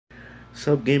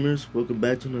Sup gamers, welcome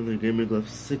back to another Gamer Glove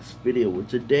 6 video.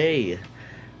 Today,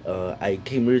 I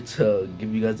came here to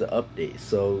give you guys an update.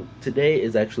 So today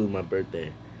is actually my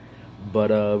birthday, but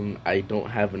I don't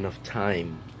have enough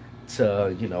time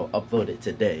to, upload it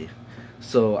today.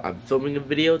 So I'm filming a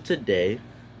video today,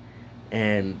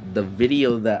 and the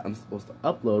video that I'm supposed to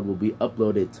upload will be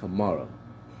uploaded tomorrow.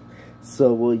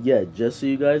 So, well, yeah, just so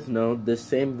you guys know, the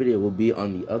same video will be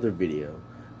on the other video.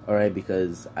 Alright,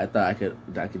 because I thought I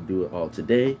could do it all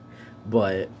today,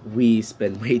 but we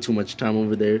spent way too much time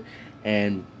over there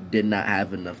and did not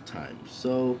have enough time.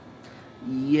 So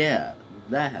yeah,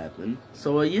 that happened.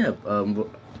 So yeah,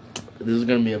 this is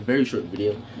gonna be a very short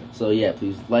video. So yeah,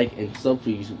 please like and sub for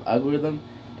YouTube algorithm,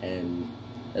 and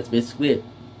that's basically it.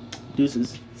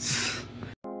 Deuces.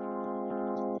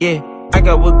 Yeah, I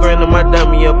got what grand in my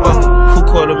dummy up. Who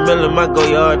 $250,000 my go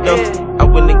yard though? I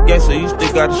win the game, so you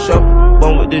still gotta show.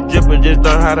 One with the drip and just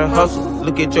learn how to hustle.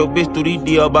 Look at your bitch through these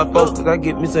DL by folks. Cause I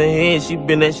get me some hands, she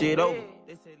been that shit over.